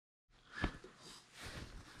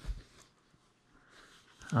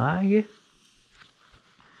아, 이게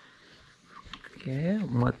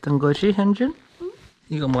뭐 어떤 것이 현준? 응?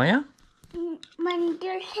 이거 뭐야?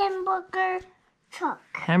 만들 햄버거 truck.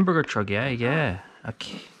 햄버거 트럭이야 이게.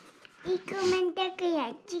 오케이. 이거 만들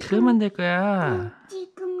거야. 그거 만들 거야.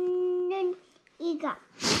 지금은 이거.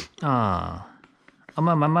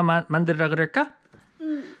 엄마 만들라 그럴까?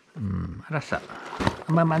 응. 알았어.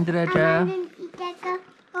 엄마 만들어줘. 엄마는 이따가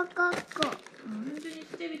먹었고. 현준이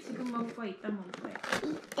수제비 지금 먹을 거야? 이따 먹을 거야?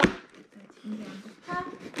 이따. 이제 안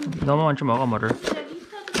좋다? 너무 먼저 먹어 뭐를. 여기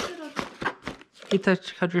히터도 틀어줘. 히터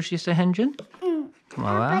켜줄 수 있어 현준? 응.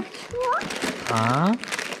 고마워. 아빠 추워? 아.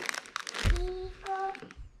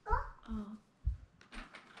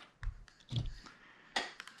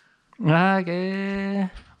 이거. 이게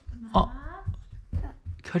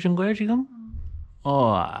켜준 거야 지금?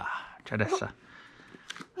 잘했어.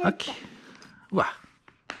 오케이. 우와.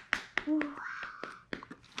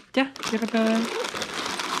 자, 열어봐.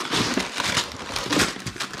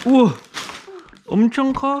 우와,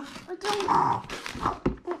 엄청 커.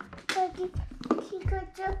 저기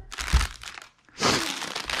이거죠.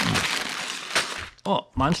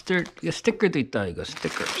 몬스터 스티커도 있다 이거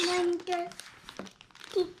스티커. 만들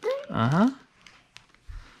티끌. 아하.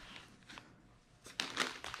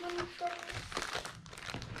 만들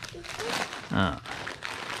티끌.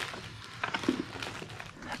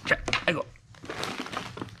 자,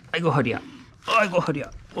 아이고 허리야. 아이고 허리야.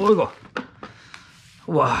 어이구.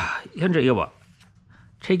 와, 현재 이거 봐.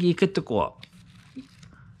 책이 이렇게 뜨거워.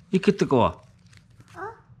 이렇게 뜨거워.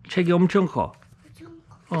 책이 엄청 커.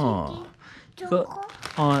 이거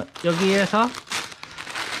여기에서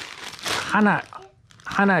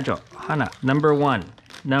하나 줘. 하나. Number one,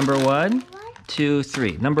 2, 3.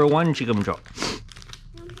 Number one 지금 줘.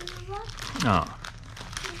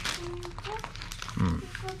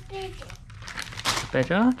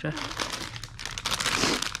 빼줘. 자.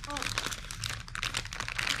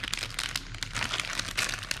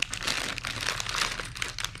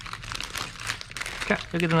 자,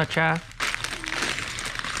 여기다 넣자.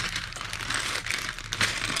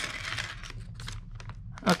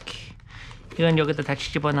 오케이. 이건 여기다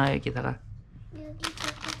다시 집어넣어 여기다가.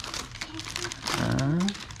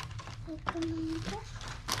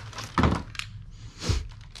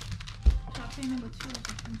 앞에 있는 거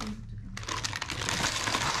치워줘.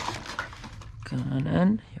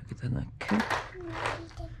 이거는 여기다 넣고.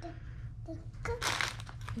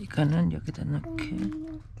 이거는 여기다 넣고.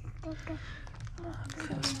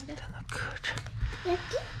 여기다 넣고. 자. 여기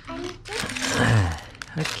앉아.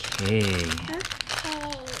 오케이.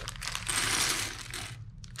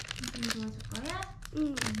 현준이 도와줄 거야?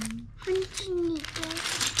 응. 한준이가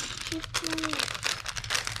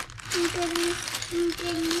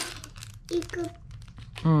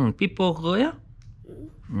이거 삐뽀 그거야?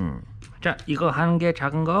 자, 이거 한 개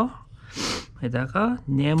작은 거에다가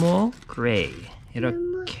네모 그레이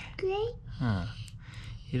이렇게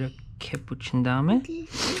이렇게 붙인 다음에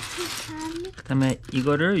그다음에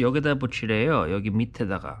이거를 여기다 붙이래요. 여기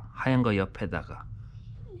밑에다가 하얀 거 옆에다가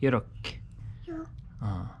이렇게.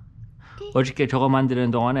 어저께 저거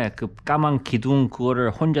만드는 동안에 그 까만 기둥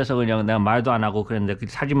그거를 혼자서 그냥 내가 말도 안 하고 그랬는데 그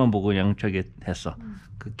사진만 보고 그냥 저기 했어.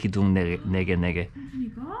 그 기둥 네 개.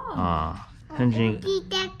 현준이가? 현준이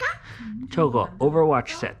이따가 저거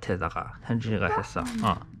오버워치 세트에다가 현준이가 했어.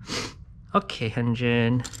 오케이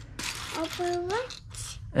현준.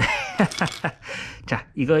 오버워치. 자,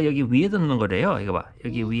 이거 여기 위에다 넣는 거래요. 이거 봐.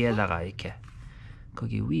 여기 위에다가 이렇게.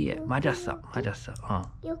 거기 위에 맞았어.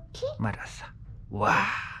 이렇게 맞았어. 와.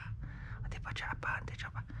 어디 보자. 아빠한테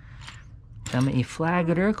줘봐. 그다음에 이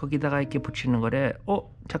플래그를 거기다가 이렇게 붙이는 거래.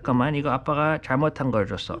 잠깐만. 이거 아빠가 잘못한 걸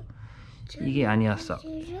줬어. 이게 아니었어.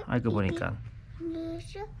 알고 보니까.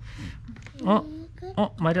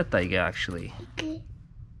 맞았다 이게 actually.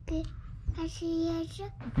 다시 해줘.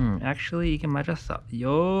 actually 이게 맞았어.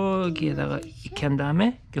 여기에다가 이렇게 한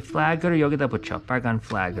다음에 그 플래그를 여기다 붙여. 빨간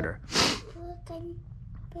플래그를.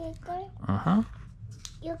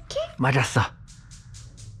 이렇게? 맞았어.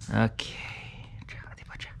 오케이. 자, 어디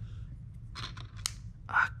보자.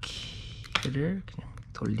 오케이. 이를 그냥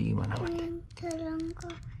돌리기만 하면 돼. 저런 거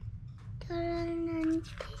털어놓은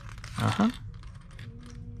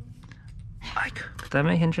아이고.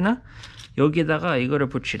 그다음에 현준아 여기다가 이거를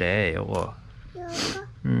붙이래. 요거.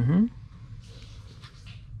 요거?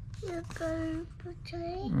 이걸 붙여야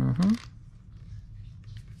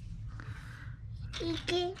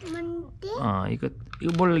이게 뭔데? 이거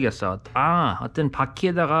모르겠어. 어떤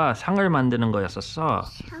바퀴에다가 상을 만드는 거였었어.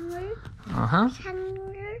 상을? 상을?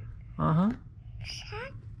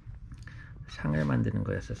 상을 만드는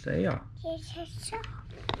거였었어요. 됐어?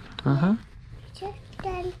 어허. 저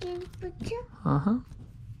딸기 붙여?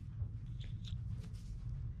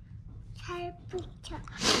 잘 붙여.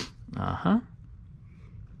 아하.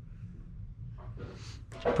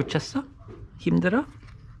 붙였어? 힘들어?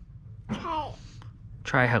 잘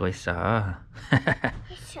try 하고 있어.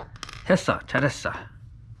 했어. 했어. 잘했어.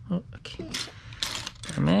 오케이.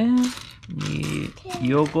 그다음에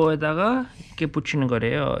요거에다가 이렇게 붙이는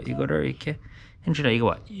거래요. 이거를 이렇게 현준아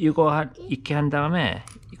이거 봐. 이렇게 한 다음에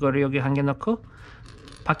이거를 여기 한 개 넣고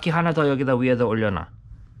바퀴 하나 더 여기다 위에다 올려놔.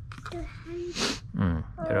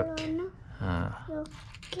 이렇게. 이렇게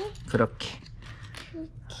그렇게.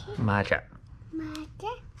 이렇게 맞아. 맞아.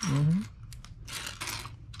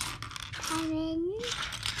 다음에는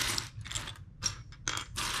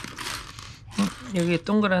여기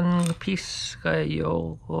동그란 피스가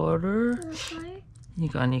요거를 이걸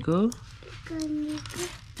이거 아니고 그리고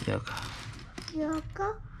요거.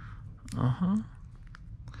 이거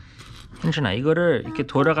현준아 이거를 이렇게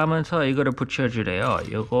돌아가면서 이거를 붙여주래요.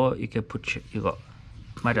 요거 이렇게 이거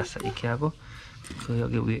맞았어. 이렇게 하고 그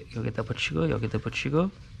여기 위 여기다 붙이고 여기다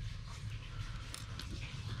붙이고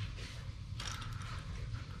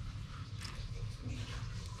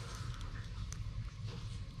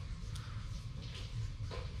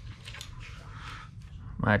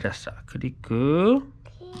맞았어. 그리고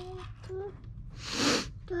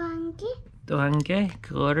또 한 개. 또 한 개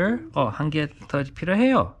그거를 한 개 더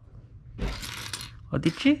필요해요.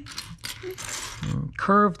 어딨지?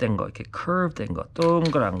 curve 된 거, 이렇게 curve 된 거,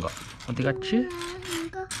 동그란 거 어디 갔지?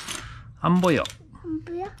 이거 안 보여. 안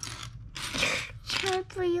보여? 잘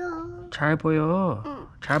보여. 잘 보여. 응.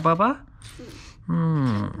 잘 봐봐. 봐봐.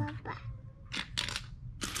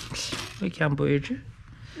 왜 이렇게 안 보이지?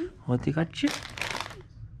 어디 갔지?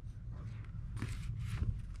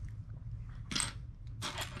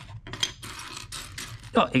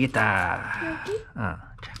 여기 있다. 여기?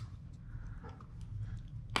 자.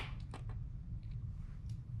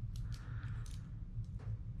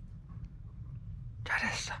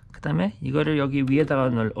 잘했어. 그 다음에 이거를 여기 위에다가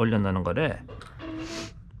올려놓는 거래.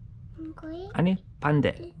 이거에 아니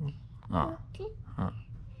반대. 이렇게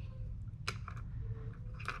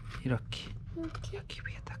이렇게 이렇게 여기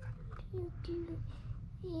위에다가. 여기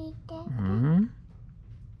위에다가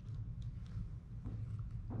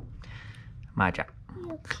맞아.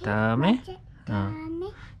 이렇게 그다음에 맞아.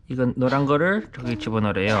 그다음에 이건 노란 거를 저기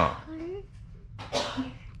집어넣으래요. 이거를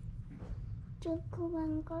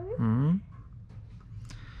조그만 거를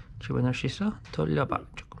집어넣을 수 있어? 돌려봐.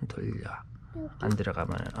 조금 돌려. 여기 안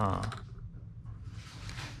들어가면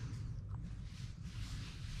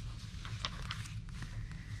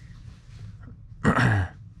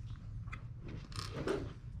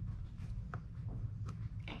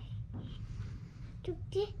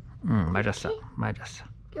이렇게 맞았어. 맞았어.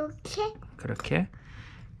 이렇게 그렇게.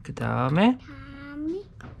 그 다음에 다음에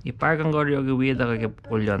이 빨간 거를 여기 위에다가 이렇게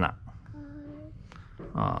올려놔.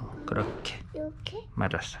 그렇게. 이렇게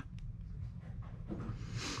맞았어.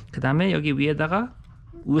 그 다음에 여기 위에다가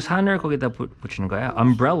우산을 거기다 붙이는 거야.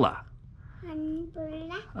 umbrella.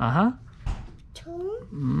 안볼라 아하.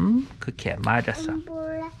 총 그렇게. 맞았어.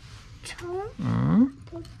 안볼라 총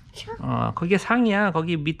붙여 거기 상이야.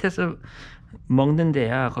 거기 밑에서 먹는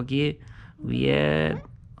데야. 거기 위에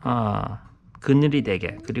그늘이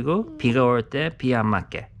되게. 그리고 비가 올 때 비 안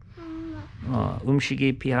맞게.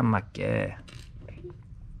 음식이 비 안 맞게.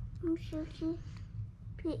 음식이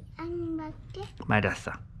비 안 맞게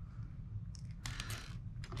맞았어.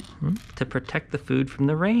 To protect the food from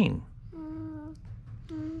the rain.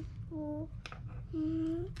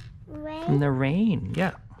 왜 From the rain.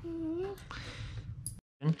 Yeah.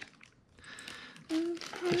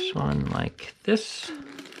 This one like this.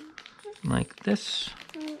 Like this.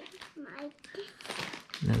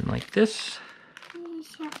 And then like this.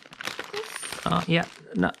 Yeah.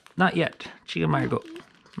 Not yet. 지금 말고.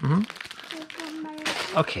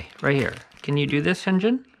 Okay, right here. Can you do this,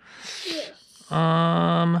 Hyunjin?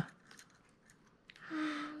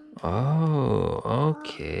 Oh,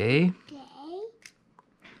 okay.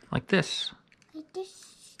 Like this.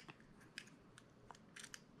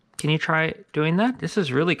 Can you try doing that? This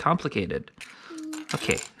is really complicated.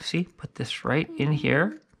 Okay, see? Put this right in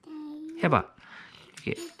here. 해봐.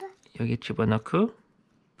 여기 집어넣고.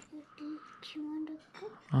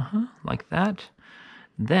 Like that.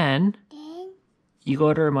 Then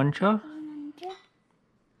이거를 먼저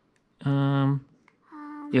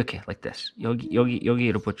이렇게 like this.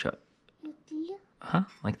 여기로 붙여.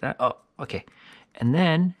 Like that. Oh, okay. And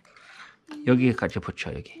then 여기까지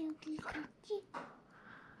붙여 여기. 이거를.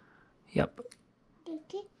 Yep.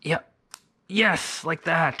 Yep. Yes, like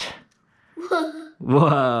that.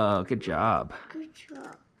 Whoa, good job.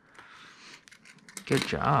 Good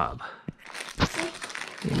job.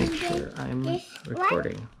 Let me make sure I'm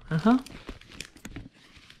recording. Uh-huh.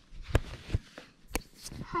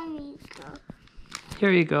 Here you go.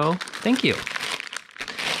 Here you go. Thank you.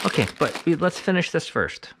 Okay, but let's finish this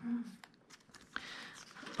first.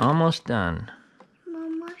 Almost done.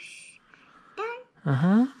 Almost done.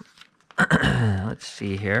 Uh-huh. Let's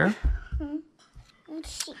see here.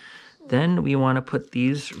 Let's see. Then we want to put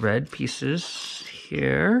these red pieces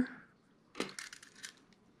here.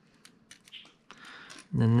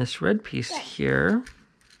 And then this red piece here.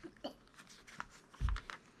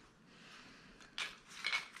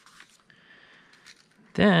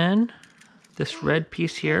 Then this red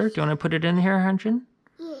piece here. Do you want to put it in here, Hanjin?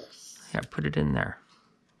 Yes. Yeah, put it in there.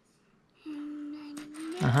 And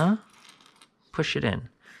then Uh-huh. Push it in.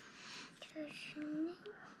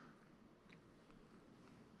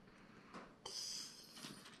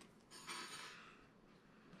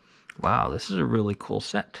 Wow, this is a really cool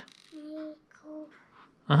set. cool.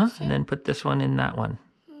 Uh-huh. And then put this one in that one.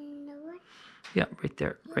 And the one Yep, right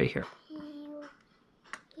there, right here.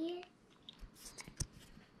 here.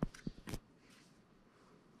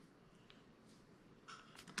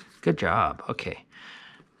 Good job. Okay.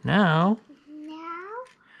 Now Now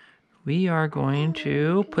we are going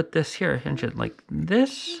to put this here, hinge it like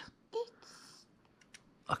this.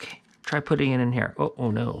 Okay, try putting it in here. Oh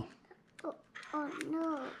no. oh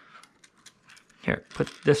no. Here, put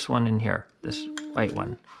this one in here. This white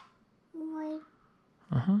one. Wait.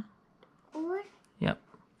 Uh-huh. Or Yep.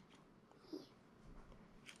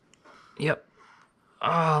 Yep.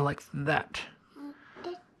 Oh, like that.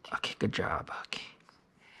 this. Okay, good job. Okay.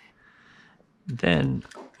 Then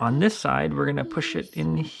on this side, we're gonna push it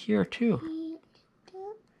in here too.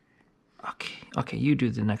 Okay. Okay, you do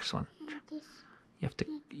the next one. This.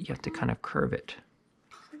 You have to kind of curve it.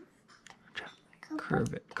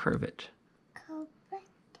 Curve it. Curve it. Cover.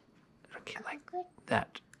 Okay, like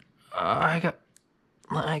that. I got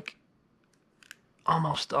like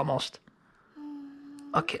almost.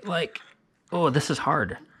 Okay, like, oh, this is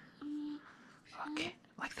hard. Okay,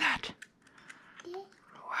 like that.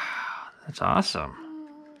 Wow, that's awesome.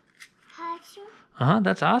 Uh-huh,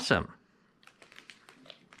 that's awesome.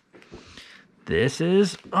 This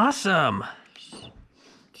is awesome.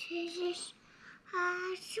 This is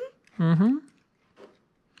awesome. Mm-hmm.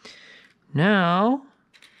 Now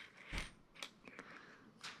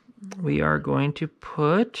we are going to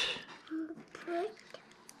put Put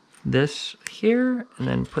this here and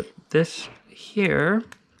then put this here.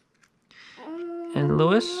 And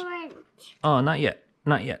Lewis? orange. Oh, not yet.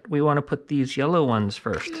 Not yet. We want to put these yellow ones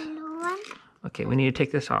first. Yellow one. Okay, we need to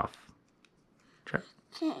take this off. Try.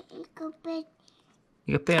 So you go bed.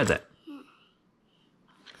 You pay that.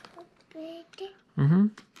 Bed. Mm-hmm.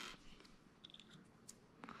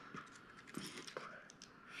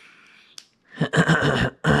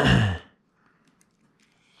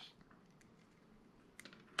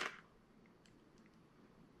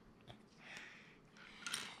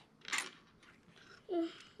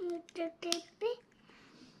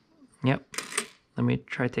 Yep. Let me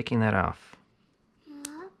try taking that off.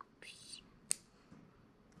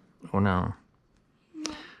 Oh no.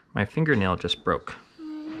 My fingernail just broke.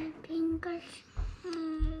 Fingers.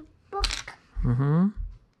 Book. Mm-hmm.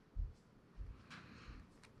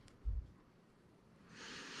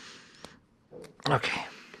 Okay.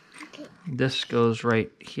 Okay. This goes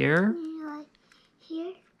right here. Like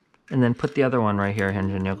here. And then put the other one right here,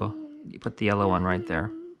 Hyunjin Yogo. You put the yellow one right there.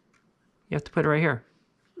 You have to put it right here.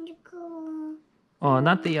 You go. Oh,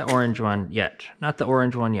 not the orange one yet. Not the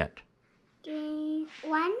orange one yet.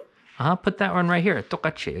 One. Uh-huh, put that one right here.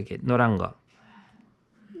 똑같이 여기 노란 거.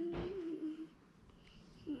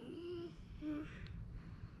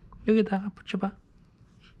 여기다가 붙여봐.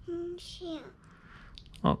 Here.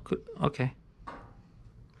 Oh, good. Okay.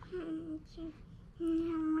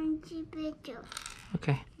 집에 줘.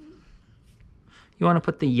 Okay. You want to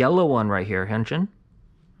put the yellow one right here, Hyunjin?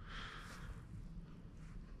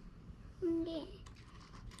 네.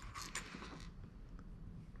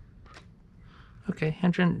 Okay,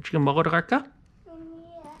 Hyunjin, 지금 먹으러 갈까?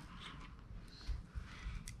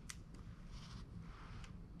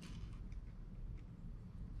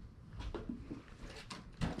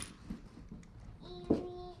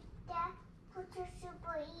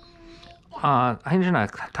 아, 현준아,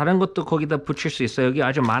 다른 것도 거기다 붙일 수 있어. 여기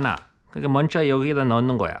아주 많아. 그러니까 먼저 여기다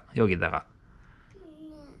넣는 거야. 여기다가.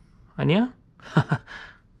 아니야?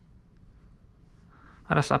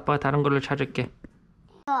 알았어, 아빠가 다른 걸로 찾을게.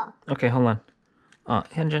 Okay, hold on.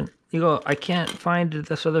 현준, 이거 I can't find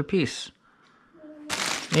this other piece.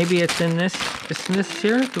 Maybe it's in this. It's in this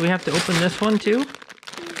here. Do we have to open this one too?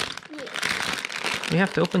 We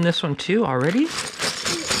have to open this one too already?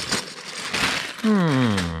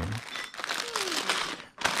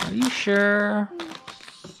 Are you sure?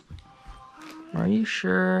 Are you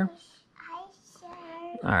sure?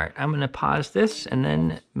 All right, I'm gonna pause this and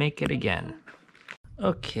then make it again.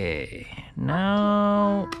 Okay,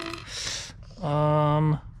 now,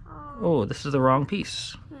 oh, this is the wrong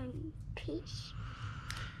piece. Piece.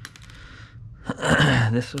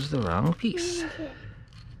 This was the wrong piece.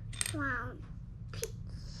 Wow.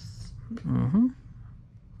 Mm-hmm.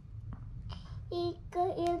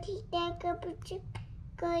 이거 여기다가 붙일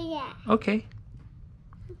거야. Okay.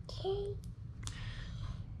 오케이.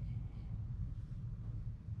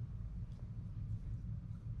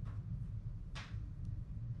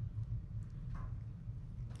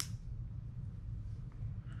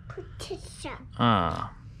 붙였어.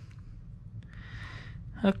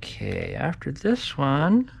 Okay, after this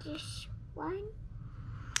one, This one.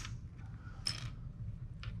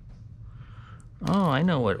 oh, I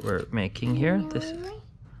know what we're making here.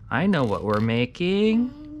 I know what we're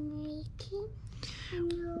making.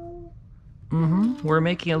 We're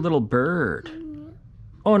making a little bird.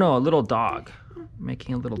 Oh no, a little dog.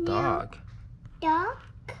 Making a little dog. Dog.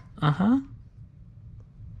 Uh-huh.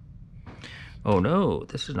 Oh no,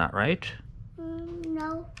 this is not right.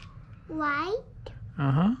 No. White.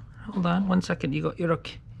 Uh-huh. Hold on, 1 second. You go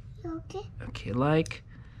이렇게. 여기. Okay, like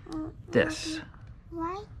this.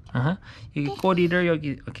 White. Uh-huh. 여기 꼬리를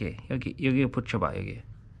여기 오케이. 여기 붙여봐 여기.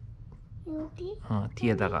 여기.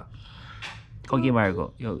 뒤에다가. 거기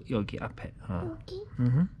말고 여기 앞에. 여기.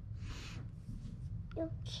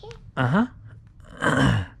 이렇게. Uh-huh.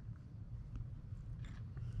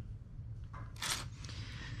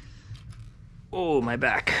 Oh, my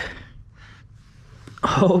back.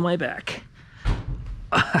 Oh, my back.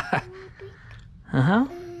 Uh-huh.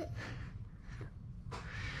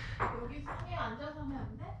 여기 손에 앉아서 하면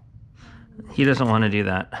안 돼? He doesn't want to do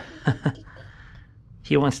that.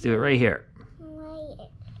 He wants to do it right here.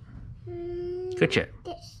 그치?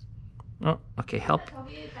 This. Oh, okay, help.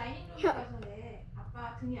 저기 다이닝룸에 가서 해.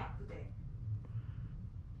 아빠 등이 아프대.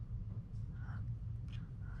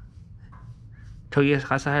 저기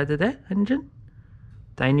가서 해도 돼? 현준?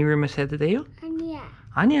 다이닝룸에서 해도 돼요? 아니야.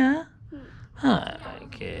 아니야.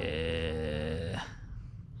 이렇게.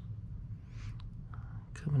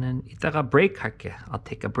 그러면은 이따가 break 할게. I'll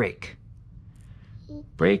take a break.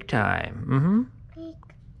 Break time. Big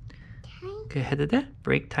time. 그 해도 돼?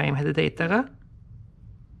 break time 해도 돼 이따가?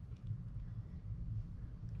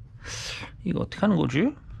 이거 어떻게 하는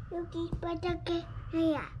거지? 여기 바닥에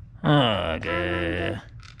해야. 그래.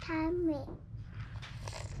 다음에.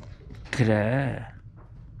 그래.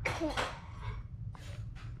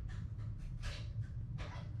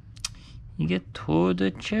 이게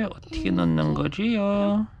도대체 어떻게 넣는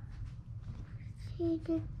거지요?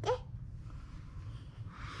 이렇게.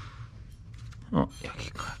 여기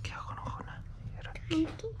그렇게 하고 넣거나 이렇게.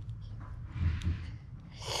 이렇게.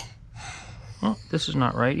 This is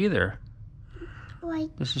not right either.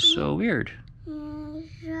 White. This is so weird.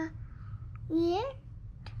 Weird.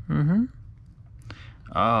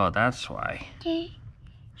 Oh, that's why. This.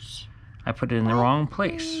 I put it in the wrong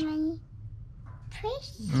place.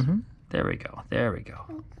 Place. There we go. There we go.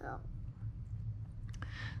 Go.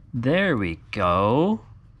 There we go.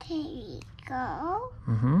 There we go.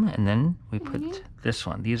 And then we put this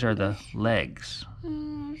one. These are the legs.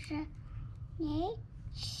 Next.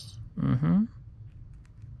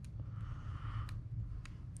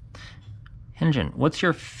 Hyunjin, what's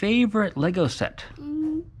your favorite Lego set?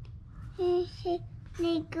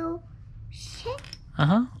 Lego set.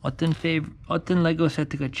 어떤 Lego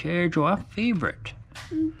set가 제일 좋아? Favorite.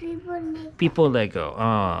 People People Lego.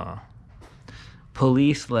 Lego.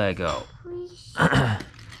 Police Lego. Please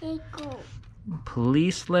Lego.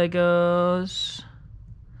 Police Legos.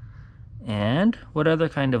 And what other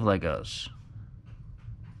kind of Legos?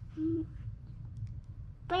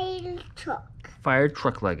 Fire truck. Fire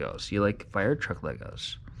truck Legos. You like fire truck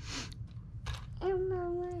Legos.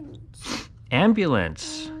 Ambulance.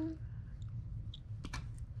 Ambulance.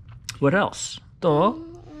 What else? 또?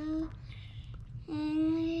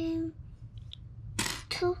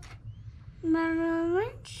 Two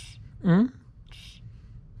ambulance. 응?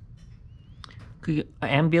 그게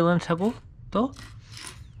ambulance하고 또?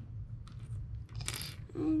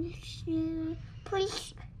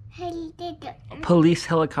 Police helicopter. Police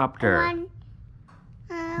helicopter.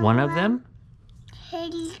 One of them?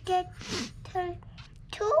 Helicopter.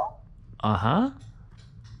 Two. Uh-huh.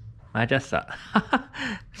 맞았어.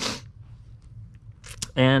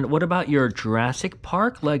 And what about your Jurassic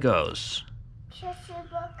Park Legos?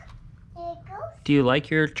 Legos. Do you like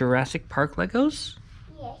your Jurassic Park Legos?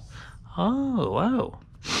 Yes. Oh, wow.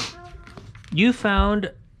 You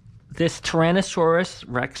found this Tyrannosaurus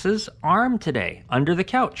Rex's arm today under the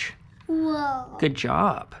couch. Whoa. Good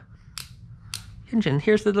job. Hyunjin,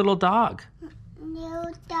 here's the little dog.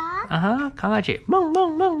 New dog. 강아지. 멍,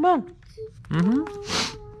 멍, 멍, 멍.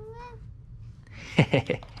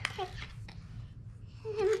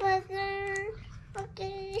 Hamburger.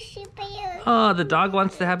 먹고 싶어요. Oh, the dog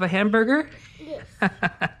wants to have a hamburger? Yes.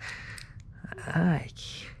 Ay.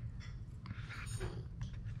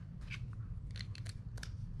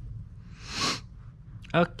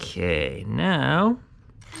 Okay, now,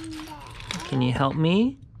 can you help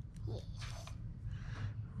me?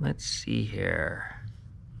 Let's see here.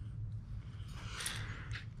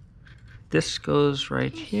 This goes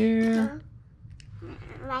right here,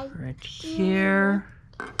 right here.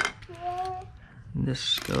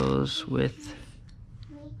 This goes with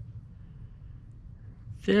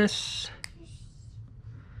this.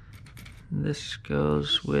 This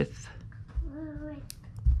goes with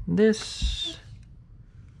this.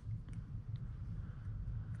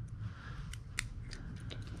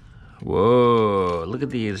 Whoa, look at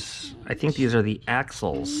these. I think these are the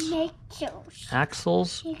axles.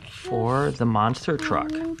 Axles for the monster truck.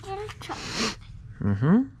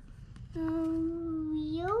 Mm-hmm.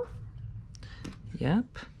 You?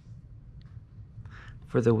 Yep.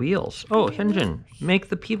 For the wheels. Oh, Hyunjin, make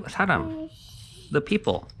the people. 사람. The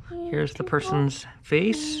people. Here's the person's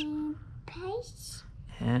face. Face.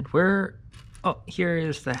 And where? Oh, here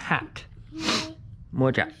is the hat.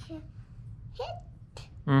 모자.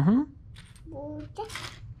 Mm-hmm.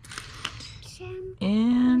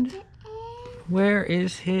 And where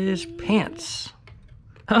is his pants?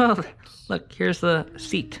 Oh, look, here's the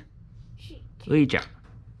seat. 의자.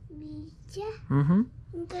 Mm-hmm.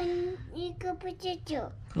 이거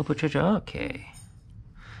붙여줘. 이거 붙여줘? Okay.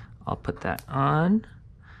 I'll put that on.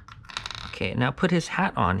 Okay, now put his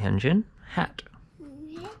hat on, Hyunjin. Hat.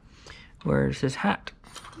 Where's his hat?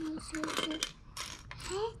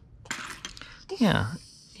 Yeah.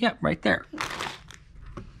 Yeah, right there.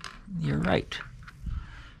 You're right.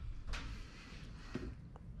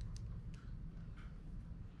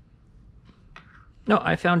 No,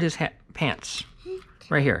 I found his pants.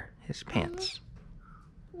 Right here. His pants.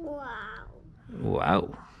 Wow.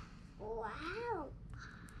 Wow. Wow.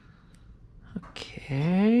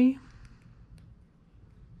 Okay.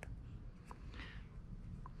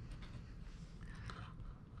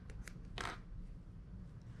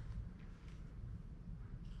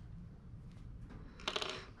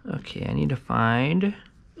 Okay, I need to find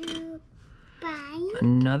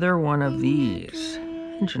another one of these.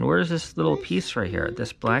 Hyunjin, where's this little piece right here?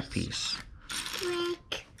 This black piece.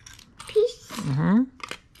 Black piece. Mm-hmm.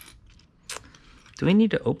 Do we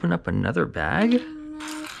need to open up another bag?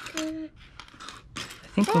 I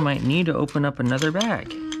think we might need to open up another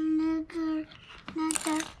bag. Another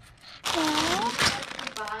bag.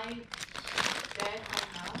 Buy that right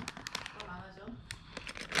now from Amazon.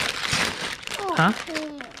 Huh?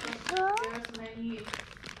 There's many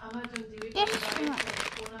Amazon delivery Yes. virus and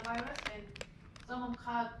coronavirus, and someone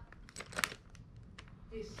cut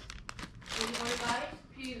this delivery guy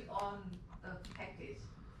peel on the package.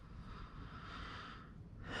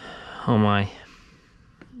 Oh my.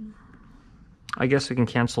 I guess we can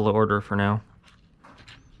cancel the order for now.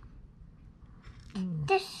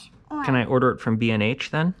 This one. Can I order it from B&H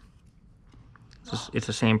then? It's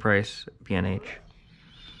the same price, B&H.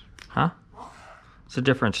 Huh? It's a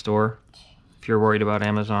different store, if you're worried about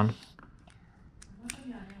Amazon.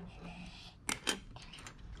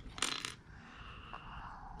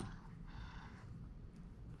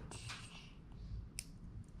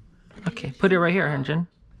 Okay, put it right here, Hyunjin.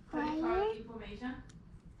 Credit card information,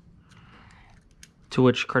 To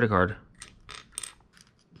which credit card?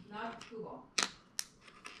 not Google.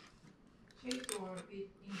 Check your bit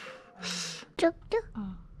in. 쭉쭉.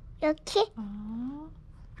 이렇게.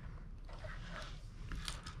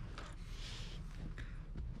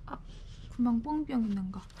 구멍뽕병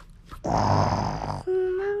있는 거.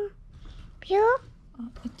 구멍. 뼈.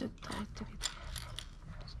 이쪽도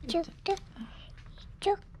쭉쭉.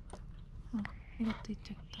 이쪽. 이것도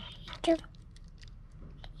이쪽도. 이쪽.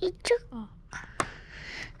 이쪽.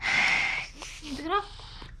 힘들어?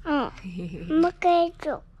 응. 엄마가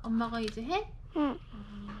해줘. 엄마가 이제 해? 응.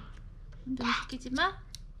 엉덩이 시키지 마.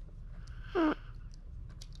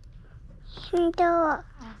 힘들어.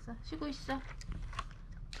 알았어. 쉬고 있어.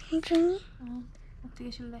 현준이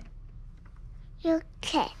어떻게 쉴래?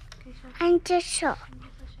 이렇게 이렇게 쉬어. 앉아서.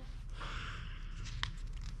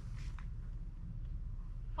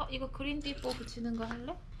 이거 그린 띠뽀 붙이는 거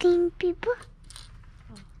할래? 긴 피부.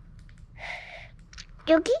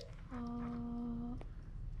 여기?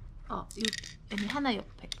 여기 아니 하나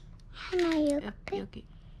옆에. 하나 옆에. 여기.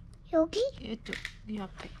 여기? 이쪽. 네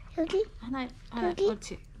앞에. 여기? 하나. 여기?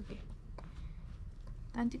 그렇지. 여기.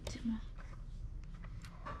 딴 찍지 마.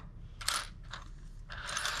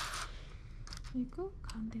 그리고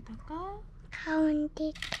가운데다가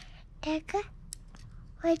가운데다가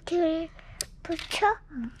화이트를 붙여.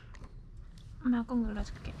 엄마 꾹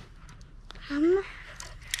눌러줄게. 엄마.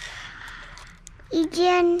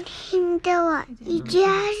 이제는 힘들어. 이제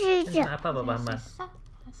할 수 있어. 아빠 봐봐 한번. 됐어?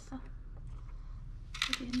 됐어.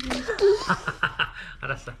 여기 핸들.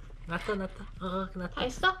 알았어. 놨다. 놨다. 다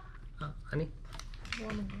했어? 아니. 뭐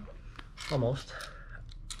하는 거야? Almost.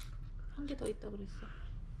 한 개 더 있다 그랬어.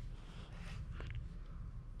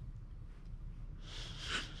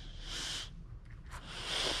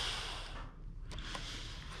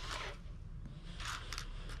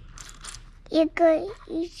 이거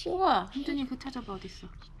이제 우와, 현준이 그 찾아봐 어딨어?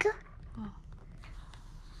 이거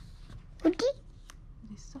어디?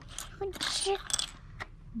 어딨어? 어디?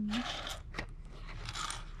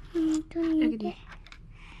 여기.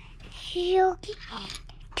 여기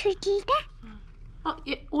두개다.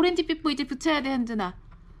 얘 오렌지 삐뽀 이제 붙여야 돼 현준아.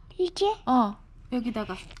 이제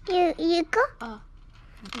여기다가. 이거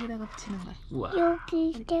여기다가 붙이는 거야. 우와.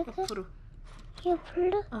 여기다가 옆으로.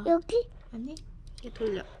 옆으로 여기 아니, 얘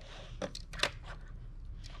돌려.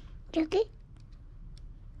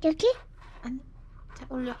 여기 아니, 자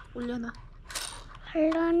올려놔. 올려놔.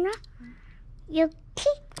 여기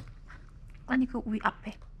아니 그 위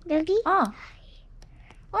앞에. 여기. 와,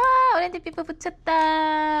 오렌지 삐뽀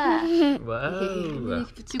붙였다. 와우.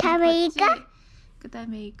 다음에 이거? 그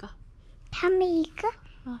다음에 이거. 다음에 이거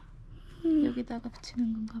여기다가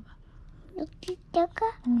붙이는 건가 봐. 여기다가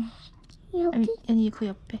아니, 여기 그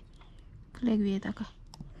옆에. 블랙 위에다가.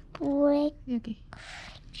 왜 여기.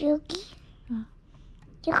 여기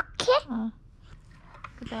이렇게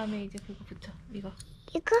그 다음에 이제 그거 붙여. 이거.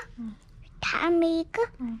 다음에 이거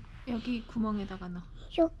여기 구멍에다가 넣어.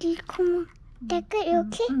 여기 구멍다가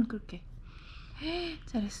이렇게 그렇게.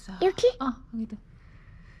 잘했어. 여기 거기도.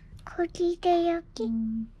 거기다 여기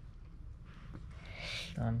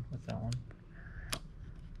Done with that one.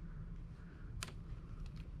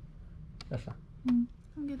 됐어. 한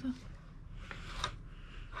개 더.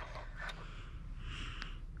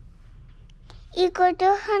 이것도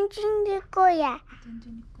한준이 거야.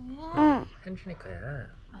 현준이 거야. 응 현준이 거야.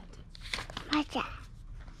 맞아.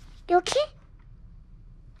 여기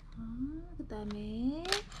그 다음에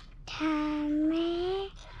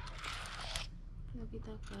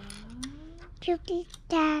여기다가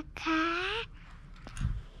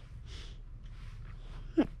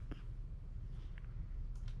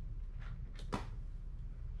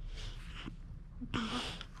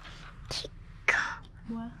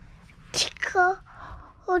뭐야? 티커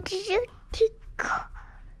어디서 티커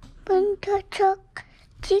먼저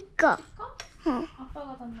티커 응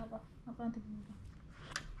아빠가 닿나봐. 아빠한테 물어봐.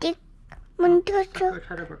 먼저 그걸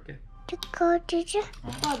찾아볼게. 티커 어디서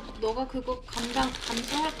아빠, 너가 그거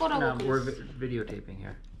감수할 거라고 No, we're 그랬어. videotaping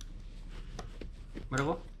here.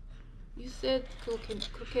 뭐라고? You said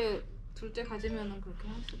그렇게 둘째 가지면은 그렇게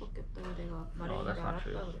할 수밖에 없다고 내가 말했는데 that's not 알았다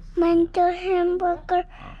true. 그랬어. 먼저 햄버거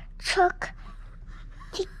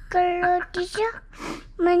티커 어디서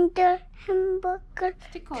먼저 햄버거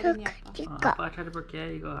스티커 어디니 아빠? 티커 아빠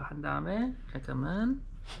찾아볼게. 이거 한 다음에 잠깐만.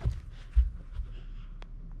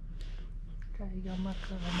 자, 이거 엄마 거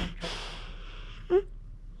엄마 줘. 응?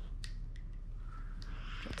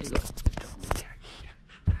 이거 좀.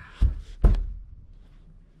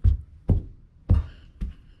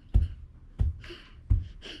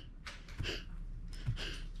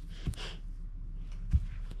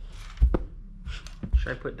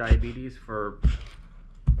 Should I put diabetes for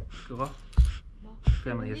그거? 뭐?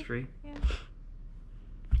 Family history? 예.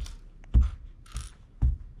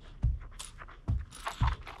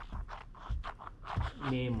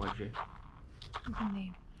 Name 뭐지? 무슨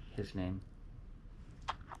네임? His name.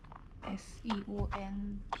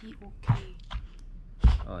 SEONBOK.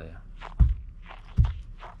 Oh yeah.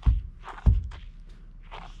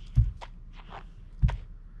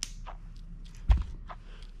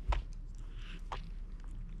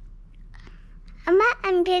 엄마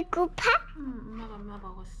안 배고파? 엄마가 엄마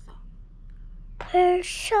먹었어.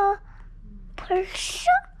 벌써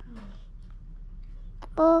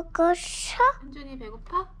먹었어? 현준이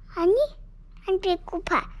배고파? 아니 안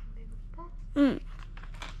배고파. 배고파? 응.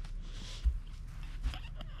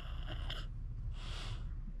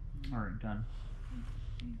 Alright, done.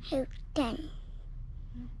 일단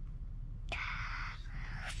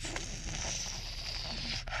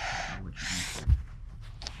What you need.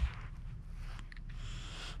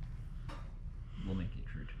 We'll make it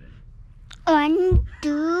true today. 원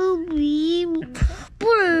two, three,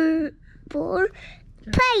 four,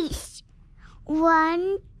 five.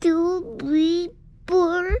 1, 2, 3, 4, 5.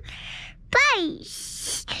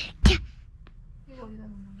 이거 어디다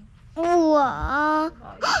놓는 거야? 우와.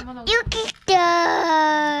 여기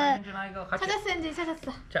있다. 현준아 이거 같이. 찾았어, 현진이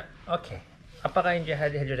찾았어. 자, 오케이. 아빠가 이제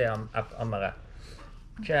해주래 엄마가.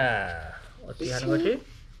 자, 어떻게 하는 거지?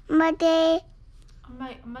 맞아.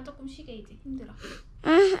 엄마 조금 쉬게 이제 힘들어.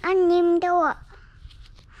 응, 안 힘들어.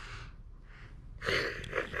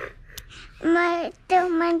 엄마 또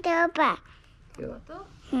만들어봐. 이것도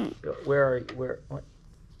Where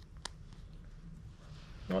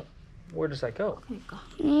where does that go? 그러니까.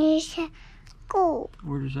 go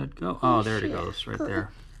Where does that go? Oh, there it goes, right there.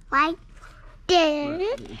 right there.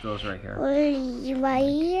 It goes right here. Right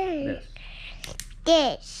here. This.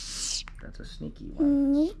 This. That's a sneaky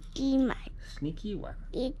one. Nicky one. Sneaky one.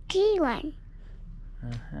 Icky one.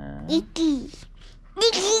 Uh-huh. Nicky.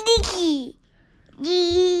 Nicky. Nicky.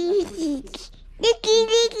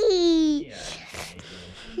 Nicky. Yeah.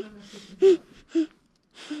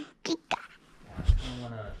 I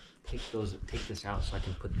want to take this out so I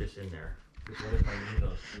can put this in there. Because what if I need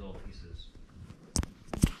those two little pieces?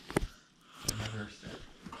 Another set.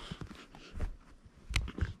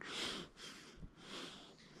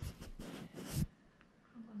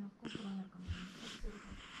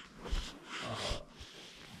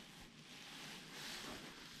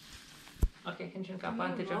 Okay, 현준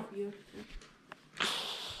아빠한테 줘.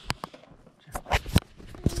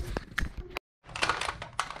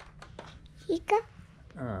 이거?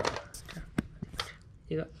 자,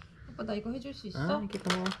 이거. 아빠 나 이거 해줄 수 있어? 이게 또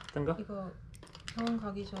어떤 거? 이거 병원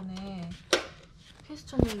가기 전에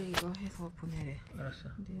퀘스천을 이거 해서 보내래. 알았어.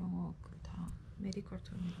 근데 영어 그다 메디컬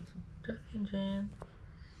텀이라서. 자, 현준.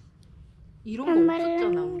 이런 거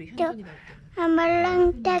없었잖아 우리 현준이 날 때.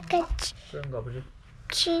 엄마랑 다 같이 그런가 보지.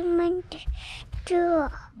 만들어.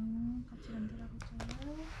 같이 만들어보자.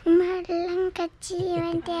 엄마랑 같이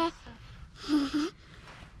만들어.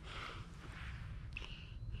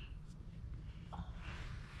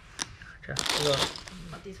 자, 이거.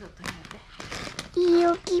 어디서부터 해야 돼?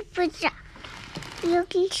 여기 보자.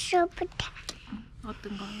 여기서부터.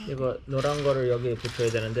 어떤 거 해야 돼? 이거 노란 거를 여기에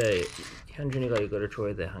붙여야 되는데 현준이가 이거를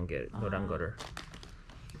줘야 돼, 한 개. 노란 거를.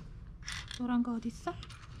 노란 거 어디 있어?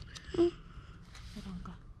 응. 노란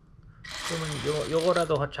거. 그러면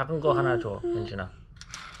요거라도 작은 거 하나 줘, 현준아.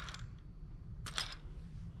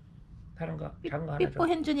 다른 거, 작은 거 하나 삐뽀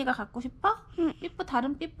줘. 현준이가 갖고 싶어? 응. 삐뽀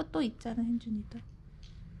다른 삐뽀 또 있잖아 현준이도.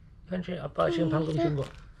 현준이 아빠 지금 방금 준 거.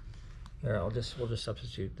 Here, we'll just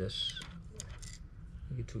substitute this.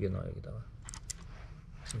 여기 두 개 넣어 여기다가.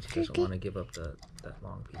 Since he doesn't want to give up that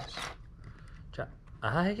long piece. 자,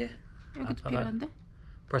 이게 여기도 아빠가 필요한데?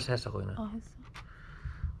 벌써 했어 거기는. 했어.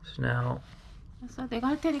 So now, 됐어 내가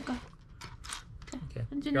할 테니까. 자, okay.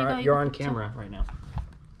 현준이가 You're 이거 on 붙여. camera right now.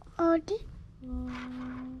 어디?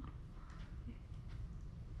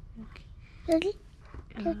 여기. 여기?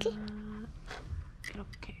 이렇게.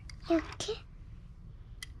 이렇게?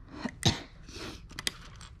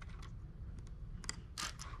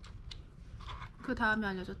 그 다음에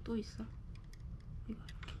알려줘 또 있어. 이거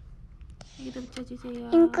이렇게. 여기도 붙여주세요.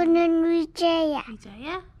 이거는 의자야.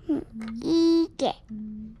 의자야? 이게.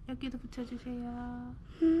 여기도 붙여주세요.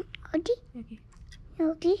 어디? 여기.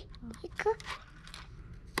 여기? 이거?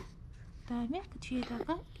 그다음에 그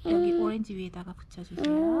뒤에다가 여기 오렌지 위에다가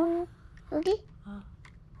붙여주세요. 여기?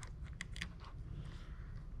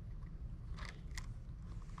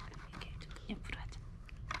 이렇게 조금 옆으로 하자.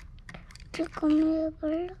 조금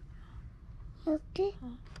해볼래? 여기?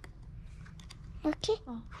 여기?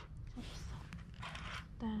 잡았어.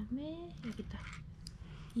 그다음에 여기다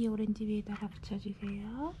이 오렌지 위에다가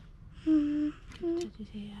붙여주세요.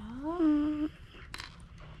 붙여주세요.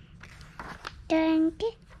 다른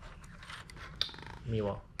게?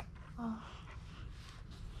 미워.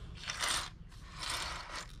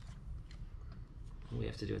 We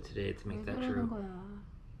have to do it today to make that 그러는 true. 거야.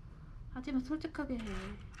 하지만 솔직하게 해.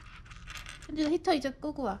 현진아 히터 이제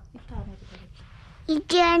끄고 와. 히터 안 해도 되겠다.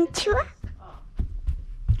 이게 안 추워?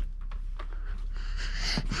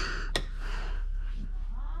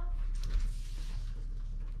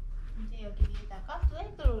 이제 여기 위에다가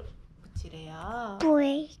플래그를 붙이래요.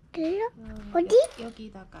 뭐예요? 어디?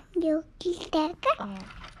 여기다가. 여기다가?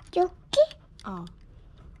 여기?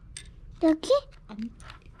 여기? 아니.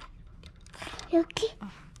 여기?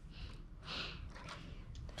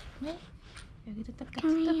 네? 여기도 똑같이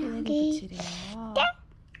플래그 붙이래요.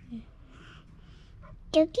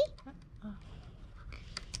 여기?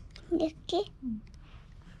 여기?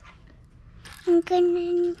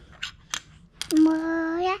 이거는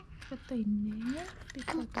뭐야? 이것도 있네.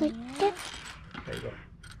 그것도 There you go.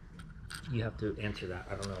 You have to answer that.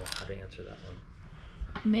 I don't know how to answer that one.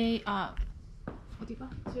 May 어디가?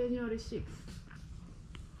 January 6th.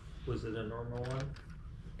 Was it a normal one?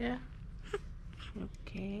 예.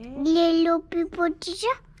 이렇게 옐로우 피부지죠?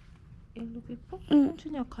 옐로 피퍼? 응.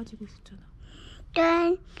 준이가 가지고 있었잖아.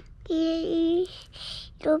 난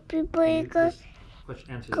옐로우 피부 이거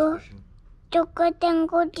Answer this Go. question. 똑같은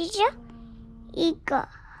거지죠? 이거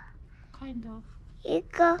Kind of.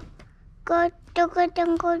 이거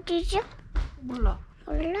똑같은 거지죠? 몰라.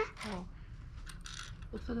 몰라?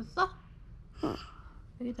 없어졌어?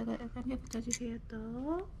 여기다가 약간 게 붙여주세요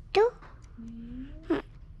또. 또? 네.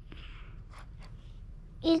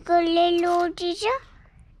 이거 옐로우지죠?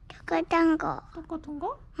 똑같은 거. 똑같은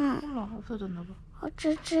거? 응. 몰라. 없어졌나 봐.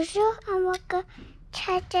 어쩌죠? 엄마가 그거 뭐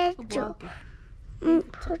찾아줘. 할게? 응,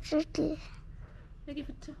 보여줄게. 여기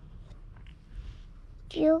붙여.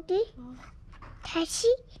 여기 어. 다시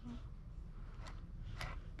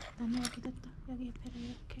나는 여기 됐다. 여기 옆에를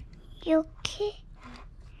이렇게. 이렇게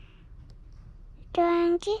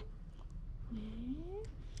당기 네.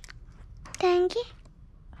 당기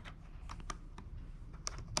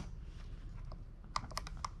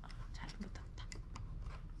잘 묻었다.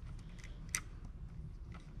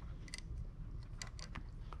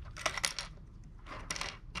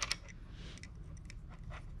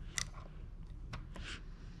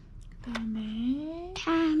 그다음에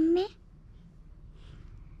다음에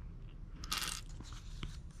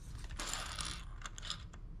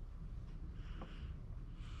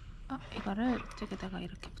이거를 저기다가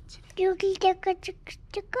이렇게 붙이래. 여기다가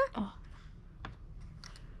찍고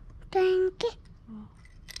당기 어.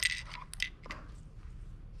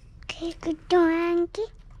 그리고 당기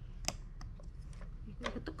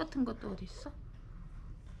이거 똑같은 것도 어디 있어?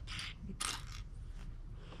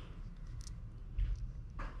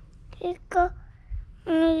 이거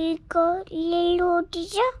이거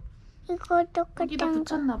옐로우지죠? 이거 여기다 똑같은 거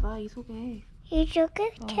붙였나 봐. 이 속에.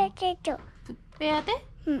 이쪽에 어. 찾아줘. 빼야 돼?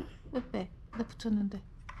 응. 왜 빼? 나 붙였는데.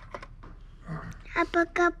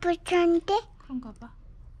 아빠가 붙였는데 그런가 봐.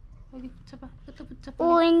 여기 붙여봐. 이것도 붙여.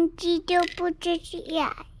 오렌지도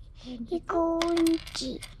붙여줘야. 오렌지. 이거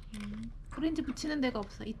오렌지 오렌지 붙이는 데가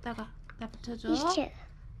없어. 이따가 나 붙여줘. 있어.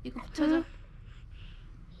 이거 붙여줘.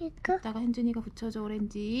 이거 이따가 현준이가 붙여줘.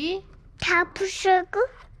 오렌지. 다 부수고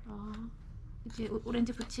이제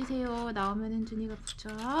오렌지 붙이세요. 나오면 현준이가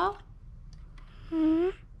붙여.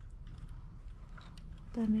 응.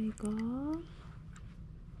 그다음에 이거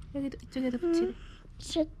여기도 이쪽에도 붙이래.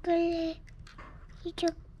 초콜릿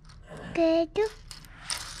이쪽에도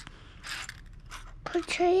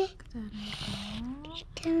붙여야. 그다음에 이거.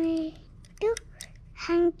 그다음에 또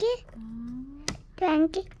한 개, 또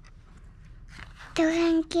한 개, 또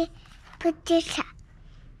한 개 붙여서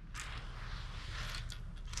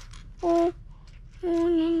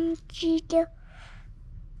오렌지도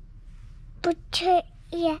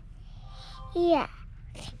붙여야.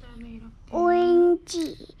 그다음에 이렇게.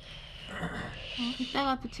 오렌지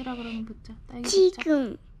이따가 붙이라 그러면 붙여. 나 여기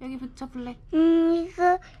지금 붙여. 여기 붙여 블랙.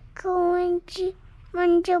 이거 그 오렌지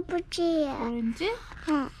먼저 붙여야. 오렌지?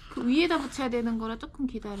 응. 그 위에다 붙여야 되는 거라 조금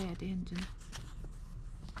기다려야 돼, 현준아.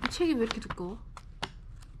 이 책이 왜 이렇게 두꺼워?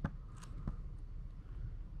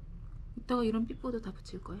 이따가 이런 삐뽀도 다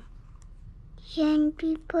붙일 거야.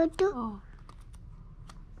 얀비포도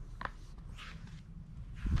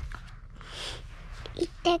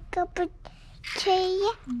이따가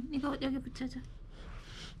붙여야. 이거 여기 붙여줘.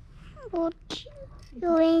 뭐지?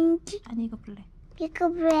 오렌지 아니 이거 블랙. 이거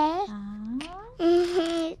왜?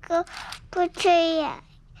 이거 붙여야.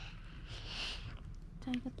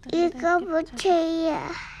 자 이것도 이거 붙여야.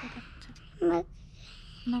 여기다 붙여. 막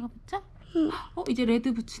엄마가 붙여? 응. 이제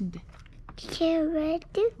레드 붙인대. 이게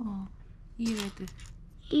레드? 이 레드.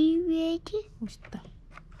 이 레드? 멋있다.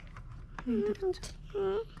 여기다 붙여.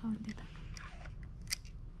 응. 가운데다.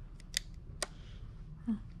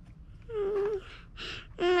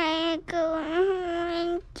 이거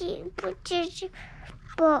오렌지 붙이고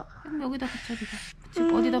뭐 그럼 여기다 붙여 네가.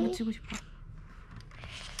 붙이고 어디다 붙이고 싶어?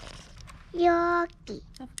 여기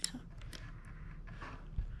자 붙여.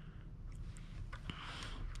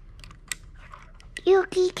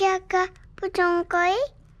 여기다가 붙은 거야?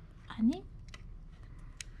 아니?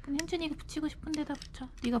 그럼 현준이가 붙이고 싶은 데다 붙여.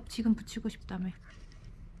 네가 지금 붙이고 싶다며.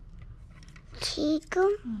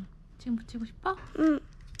 지금? 응. 지금 붙이고 싶어? 응.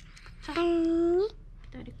 자. 아니?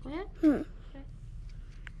 기다릴 거야? 응. 그래.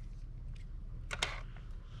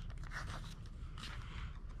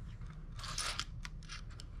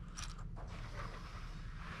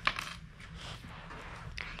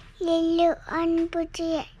 옐로 안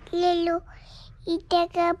붙여야. 옐로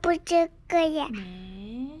이따가 붙일 거야.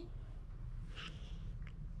 네.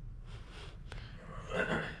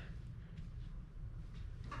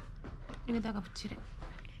 여기다가 붙이래.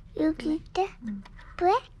 여기다. 응.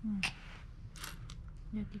 왜?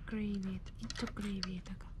 여기 그레이비에 이쪽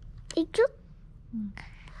그레이비에다가. 이쪽? 응.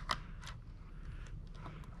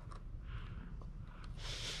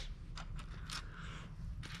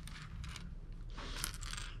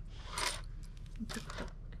 이쪽도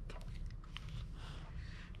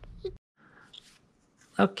이렇게.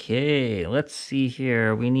 Okay, let's see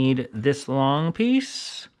here. We need this long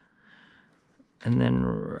piece. And then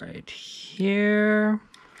right here.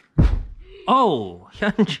 Oh,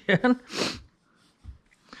 현준.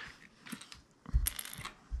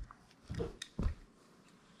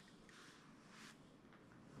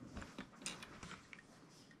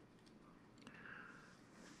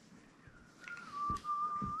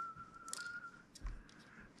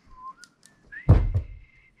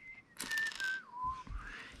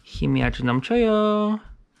 힘이 아주 넘쳐요.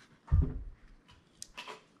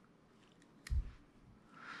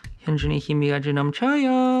 현준이 힘이 아주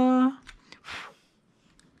넘쳐요.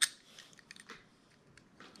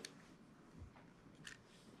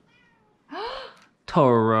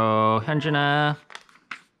 토로 현준아.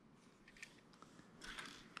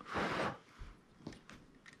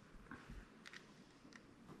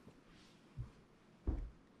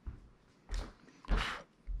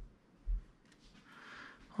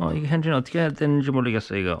 이거 현준이 어떻게 해야 되는지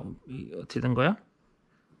모르겠어. 이거 어떻게 된 거야?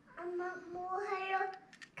 엄마 뭐 하러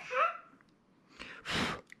가?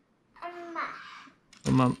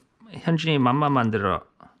 엄마 현준이 맘마 만들어.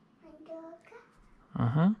 만들어 가?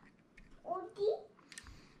 어허. 어디?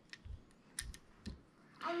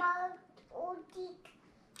 엄마 어디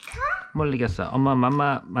가? 모르겠어. 엄마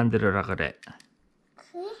맘마 만들어라 그래.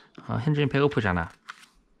 그래? 현준이 배고프잖아.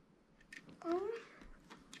 응?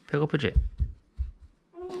 배고프지?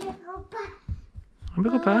 배고파. 안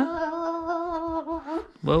배고파?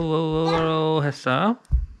 뭐뭐 했어?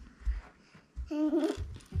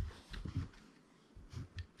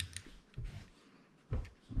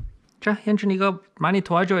 자, 현준이 이거 많이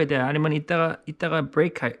도와줘야 돼. 아니면 이따가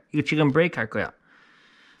이거 지금 브레이크 할 거야.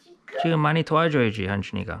 지금 많이 도와줘야지,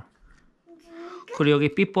 현준이가. 그리고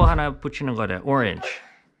여기 삐뽀 하나 붙이는 거래. 오렌지.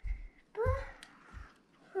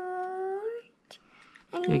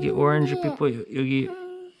 여기 오렌지 삐뽀 여기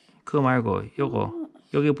그거 말고 요거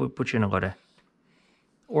여기 붙이는 거래.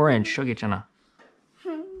 오렌지 저기 있잖아.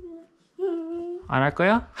 안 할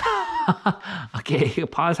거야? 오케이, 이거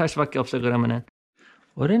파스 할 수밖에 없어 그러면은.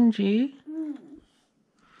 오렌지.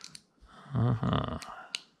 어허.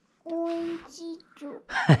 오렌지 쪽.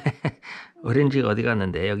 오렌지가 어디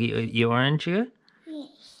갔는데? 여기 이 오렌지가? 예.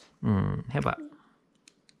 해봐.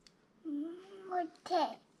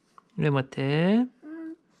 못해. 왜 못해?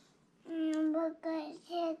 아빠가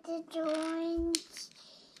찾아줘 오렌지.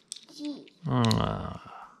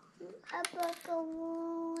 아빠가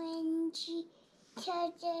오렌지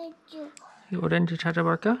찾아줘. 이 오렌지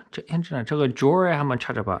찾아볼까? 현준아, 저거 조에 한번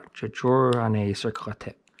찾아봐. 저 조 안에 있을 것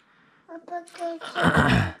같아. 아빠가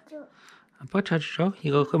찾아줘. 아빠 찾아줘.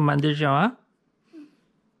 이거 그럼 만들지 마.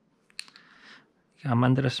 이거 안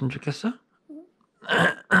만들었으면 좋겠어?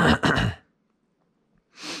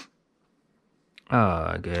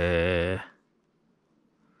 이게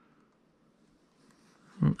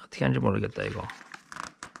어떻게 하는지 모르겠다 이거.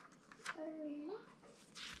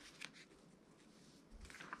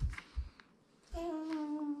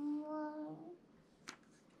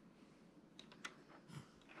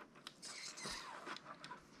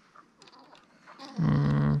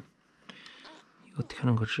 이거 어떻게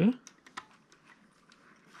하는 거지?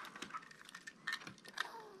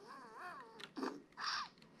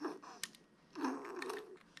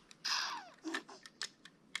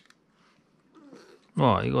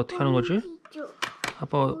 이거 어떻게 하는 거지?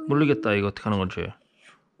 아빠 모르겠다. 이거 어떻게 하는 거지?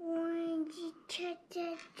 오렌지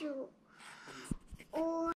찾아줘.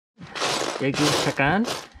 여기 잠깐.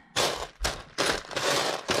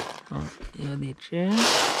 이거 어디 있지?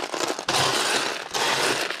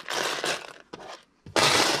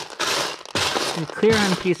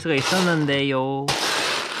 클리어한 피스가 있었는데요.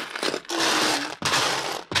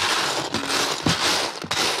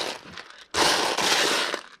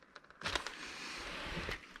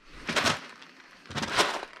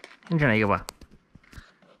 현준아 이거 봐.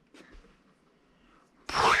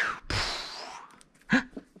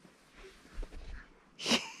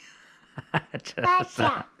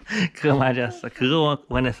 맞아. 그거 맞았어. 그거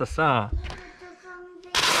원했었어.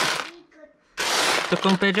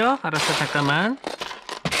 뚜껑 빼줘. 알았어. 잠깐만.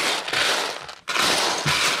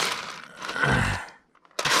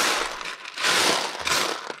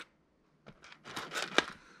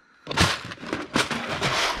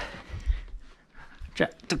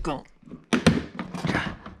 뚜껑.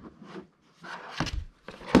 자.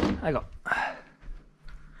 아이고.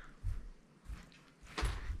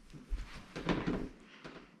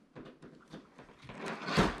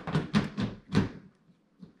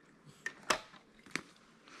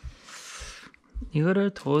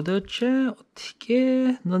 이거를 도대체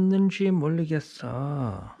어떻게 넣는지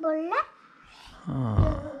모르겠어. 몰라?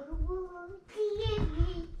 어.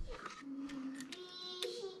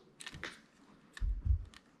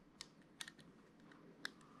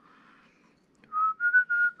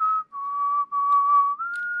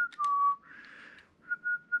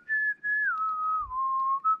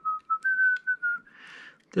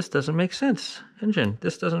 This doesn't make sense. Hyunjin,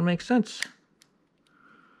 this doesn't make sense.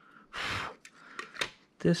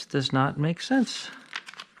 This does not make sense.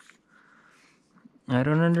 I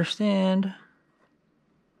don't understand.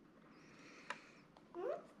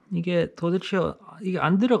 이게 도대체 이게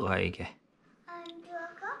안 들어가 이게. 안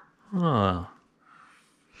들어가? 어.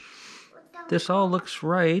 This all looks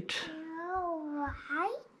right.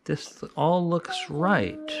 Right? This all looks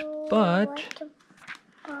right. But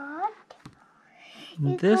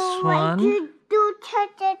this one 또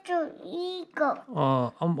찾아줘 이거.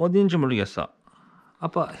 어딘지 모르겠어.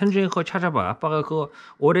 아빠 현준이 그거 찾아봐. 아빠가 그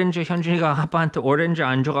오렌지 현준이가 아빠한테 오렌지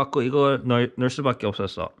안 줘갖고 이거 넣을 수밖에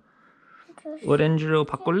없었어. 오렌지로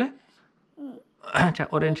바꿀래? 자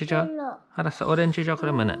오렌지 줘. 알았어 오렌지 줘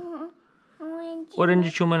그러면은. 오렌지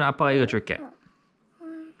주면 아빠가 이거 줄게.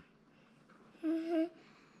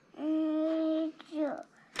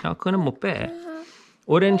 그거는 못 빼.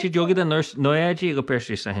 오렌지 여기다 넣어야지 이거 뺄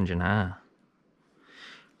수 있어 현준아.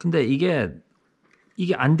 근데 이게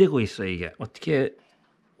안 되고 있어 이게. 어떻게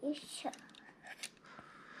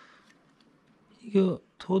이게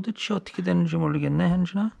도대체 어떻게 되는지 모르겠네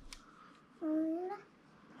현준아.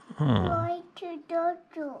 화이트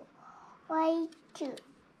줘. 화이트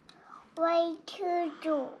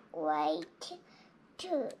줘. 화이트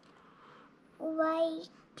줘.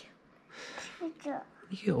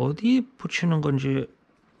 이게 어디 붙이는 건지.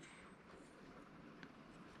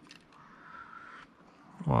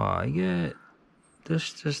 와 이게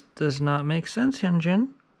this just does not make sense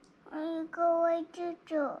현준. 이거 화이트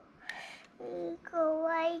줘. 이거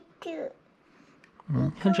화이트.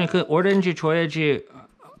 현준이 그 오렌지 줘야지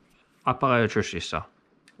아빠가 줄 수 있어.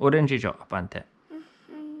 오렌지 줘 아빠한테.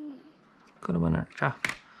 그러면은 자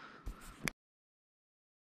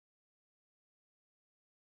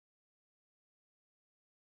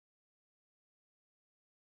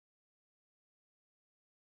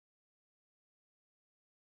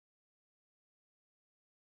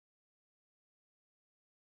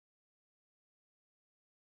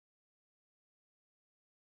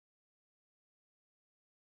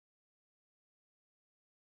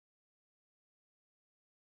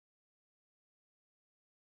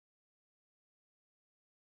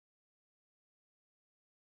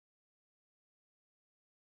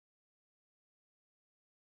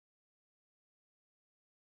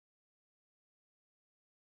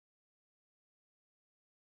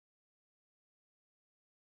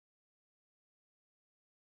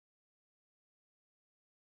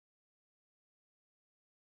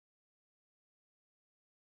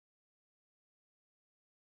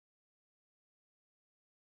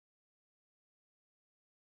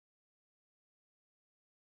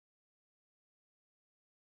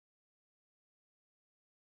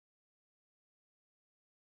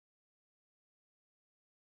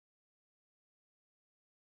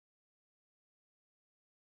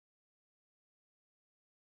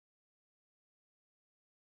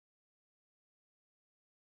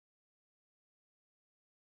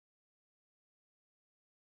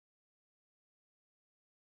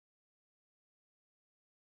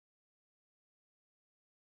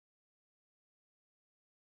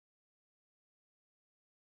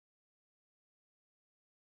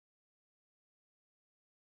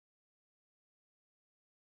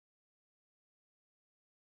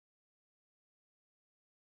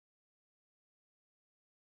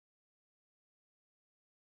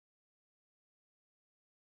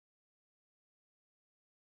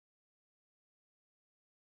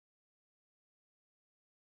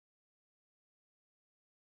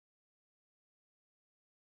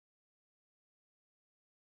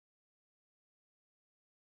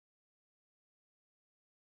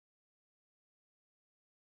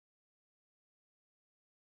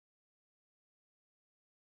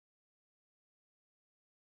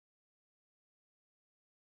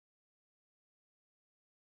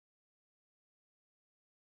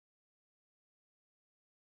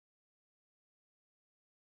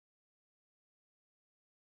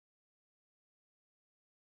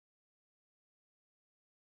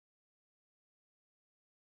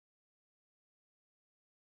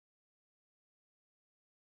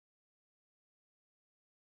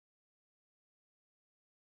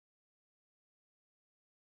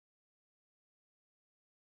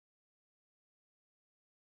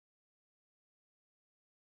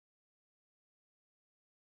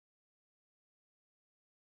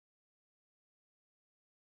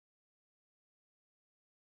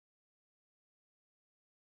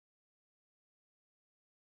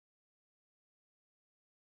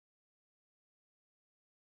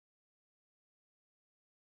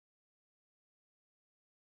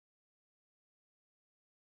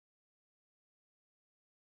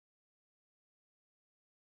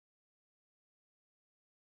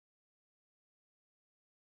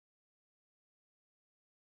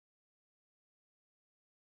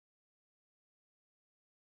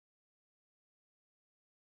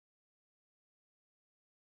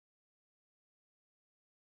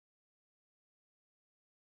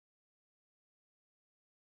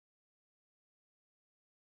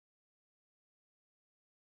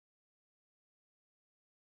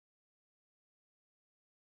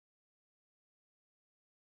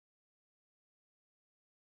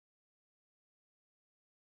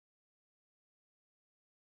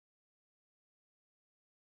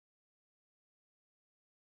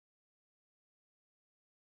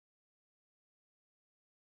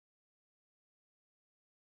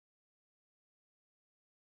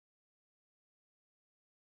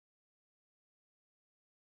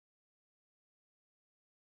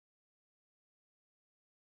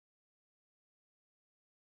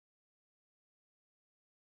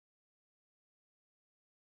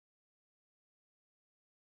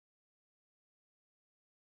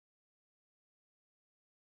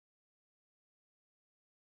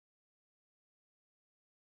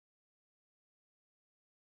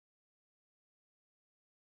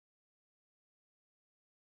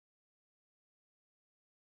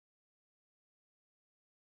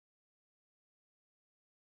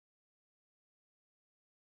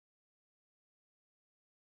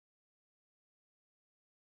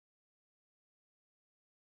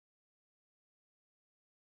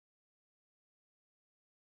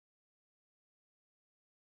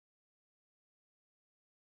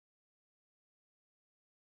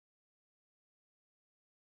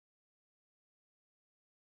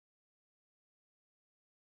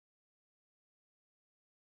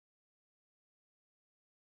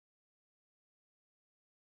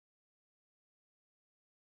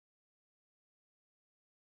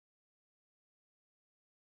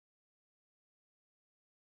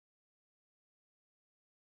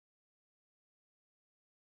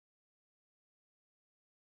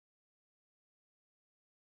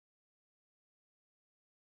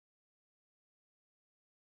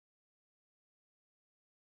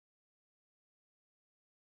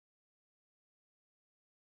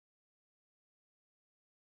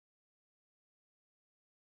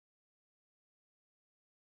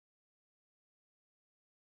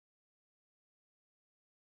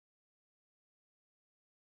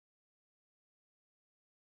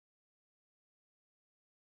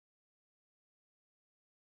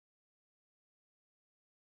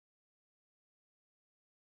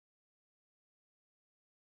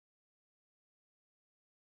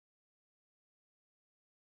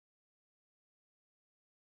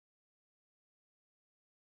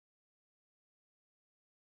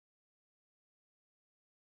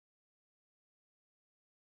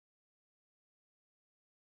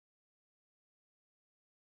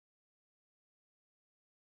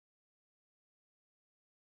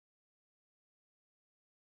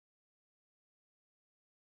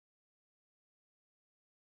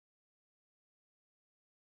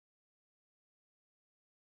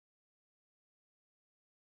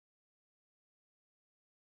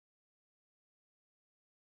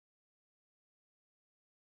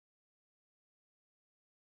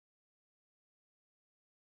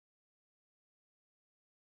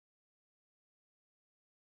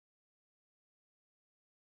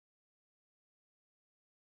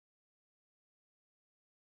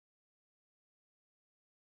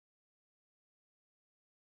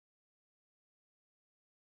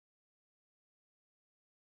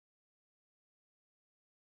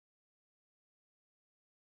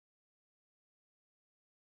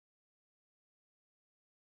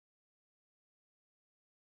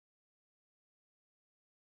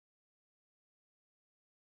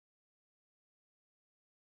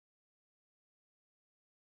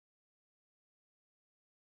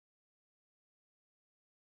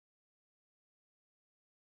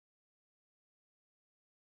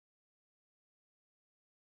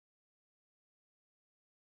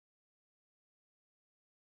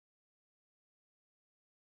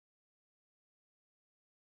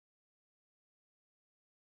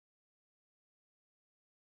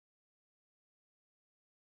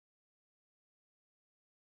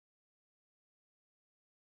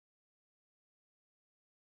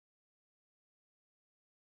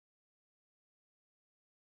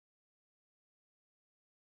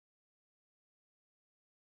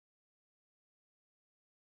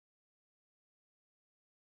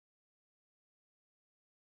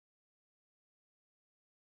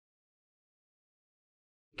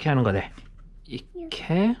이렇게 하는 거네.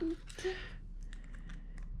 이렇게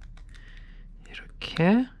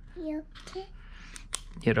이렇게 이렇게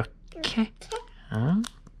이렇게 어.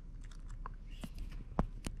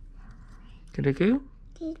 그리고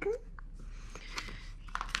그리고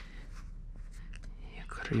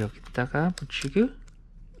이거를 여기다가 붙이고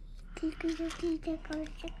그리고 여기다가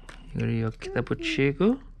이거를 여기다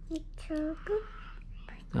붙이고 이쪽을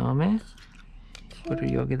그다음에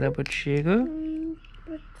이거를 여기다 붙이고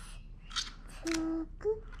붙이고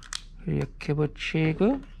이렇게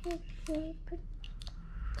붙이고 이렇게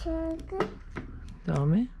붙이고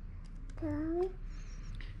그다음에 다음에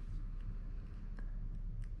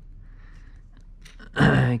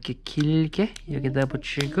이렇게 길게 여기다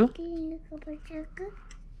붙이고 이거 붙이고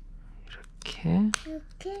이렇게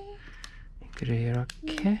이렇게 그리고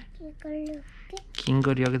이렇게 이걸 이렇게 긴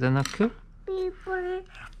거를 여기다 넣고 삐뽀를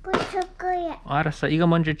붙일 거야. 알았어. 이거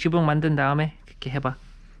먼저 지붕 만든 다음에 그렇게 해봐.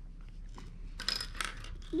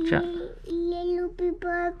 자. 옐로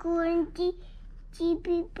삐뽀하고 원지 지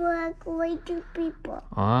삐뽀하고 화이트 삐뽀.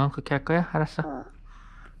 그렇게 할 거야? 알았어. 어.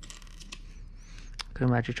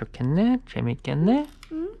 그럼 아주 좋겠네. 재밌겠네.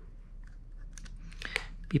 응?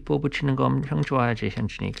 삐뽀 붙이는 거 엄청 좋아하지,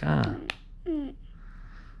 현준이가. 응.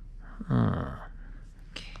 어.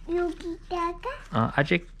 여기다가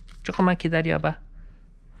아직 조금만 기다려봐.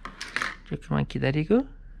 조금만 기다리고,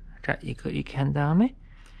 자, 이거 이렇게 한 다음에,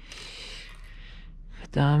 그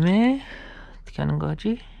다음에 어떻게 하는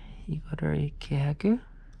거지? 이거를 이렇게 하고,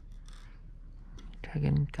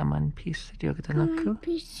 작은 까만 피스를 여기다 넣고,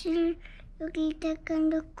 빛을 여기다가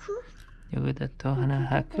넣고 여기다 또 하나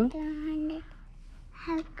하고, 하나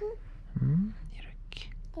하고 이렇게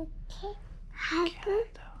이렇게 하고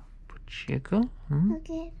붙이고,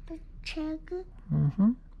 여기 붙이고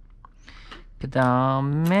그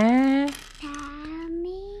다음에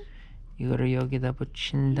다음에 이거를 여기다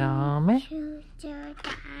붙인 다음에 저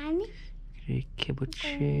다음에 이렇게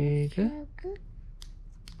붙이고,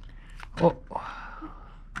 붙이고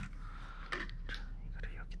자,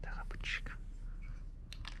 이거를 여기다가 붙이고,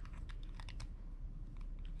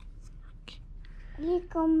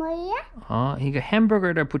 이거 뭐야? 이거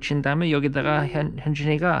햄버거를 붙인 다음에 여기다가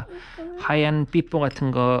현준이가 하얀 삐뽀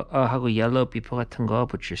같은 거 하고 옐로우 삐뽀 같은 거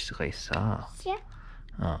붙일 수가 있어. 씨?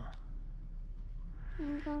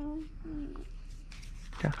 이거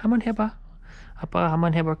자, 한번 해봐. 아빠가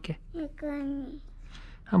한번 해볼게. 이건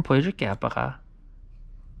한번 보여줄게, 아빠가.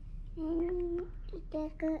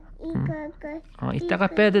 이따가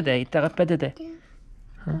빼도 돼. 이따가 빼도 돼.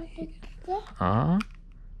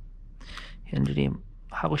 현준이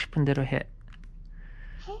하고 싶은 대로 해.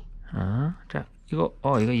 자, 이거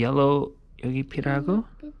옐로우 여기 필요하고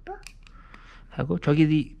삐뽀 하고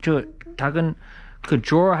저기 저 작은 그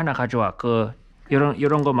drawer 하나 가져와. 그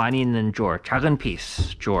이런 거 많이 있는 drawer. 작은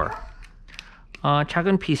piece drawer.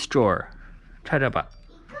 작은 piece drawer. 찾아봐.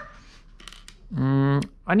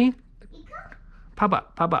 아니.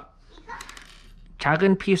 봐봐.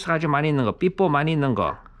 작은 피스 아주 많이 있는 거. 삐뽀 많이 있는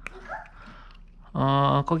거.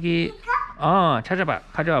 거기 찾아봐.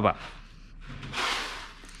 가져와봐.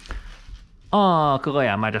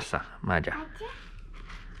 그거야. 맞았어. 맞아.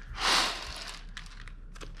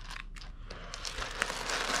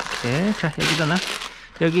 오케이. 자, 여기다 놔.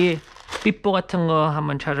 여기 삐뽀 같은 거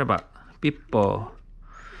한번 찾아봐. 삐뽀.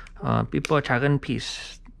 삐뽀 작은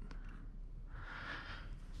피스.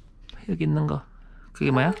 여기 있는 거.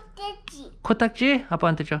 그게 뭐야? 떼지 코딱지?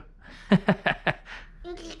 아빠한테 줘.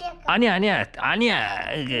 여기다가 아니야.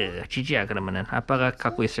 그 지지야. 그러면은 아빠가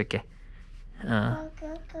갖고 있을게.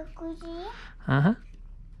 갖고 있어요? 어허.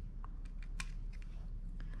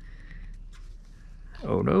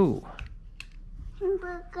 Oh no.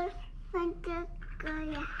 햄버거를 만들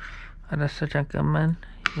거야. 알았어. 잠깐만.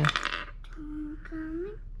 야.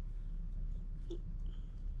 잠깐만.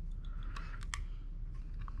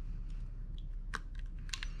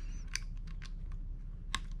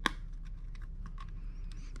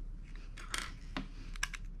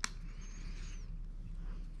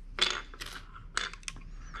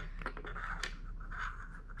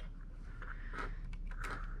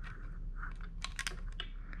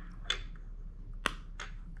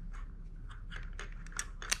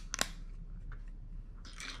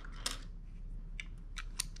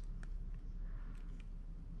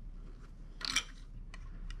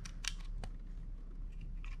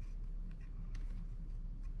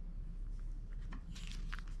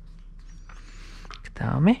 그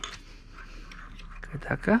다음에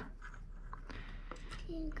그다가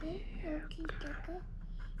이거 여기다가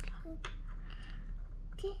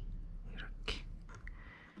이렇게 이렇게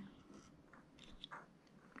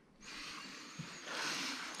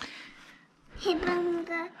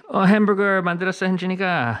해방가 햄버거 만들었어,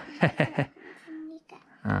 현준이가. 그러니까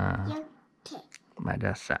어, 이렇게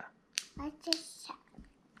맞았어. 맞았어.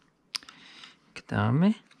 그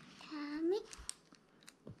다음에 다음에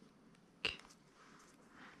이렇게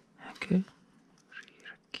하고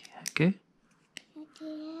이렇게 하고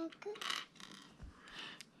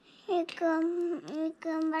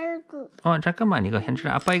이거 말고 잠깐만, 이거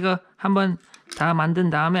현준아, 아빠 이거 한번 다 만든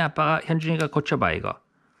다음에 아빠가 현준이가 고쳐봐 이거.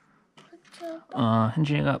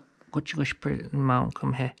 현준이가 고치고 싶을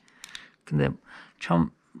만큼 해. 근데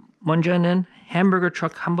먼저는 햄버거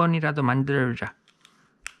트럭 한 번이라도 만들어보자.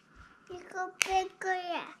 이거 뺄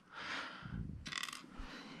거야.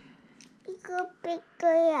 이거 뺄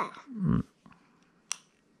거야.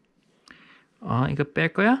 이거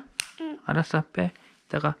뺄 거야? 응. 알았어, 빼.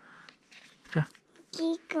 이따가. 자,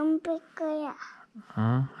 지금 뺄 거야.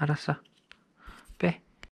 알았어.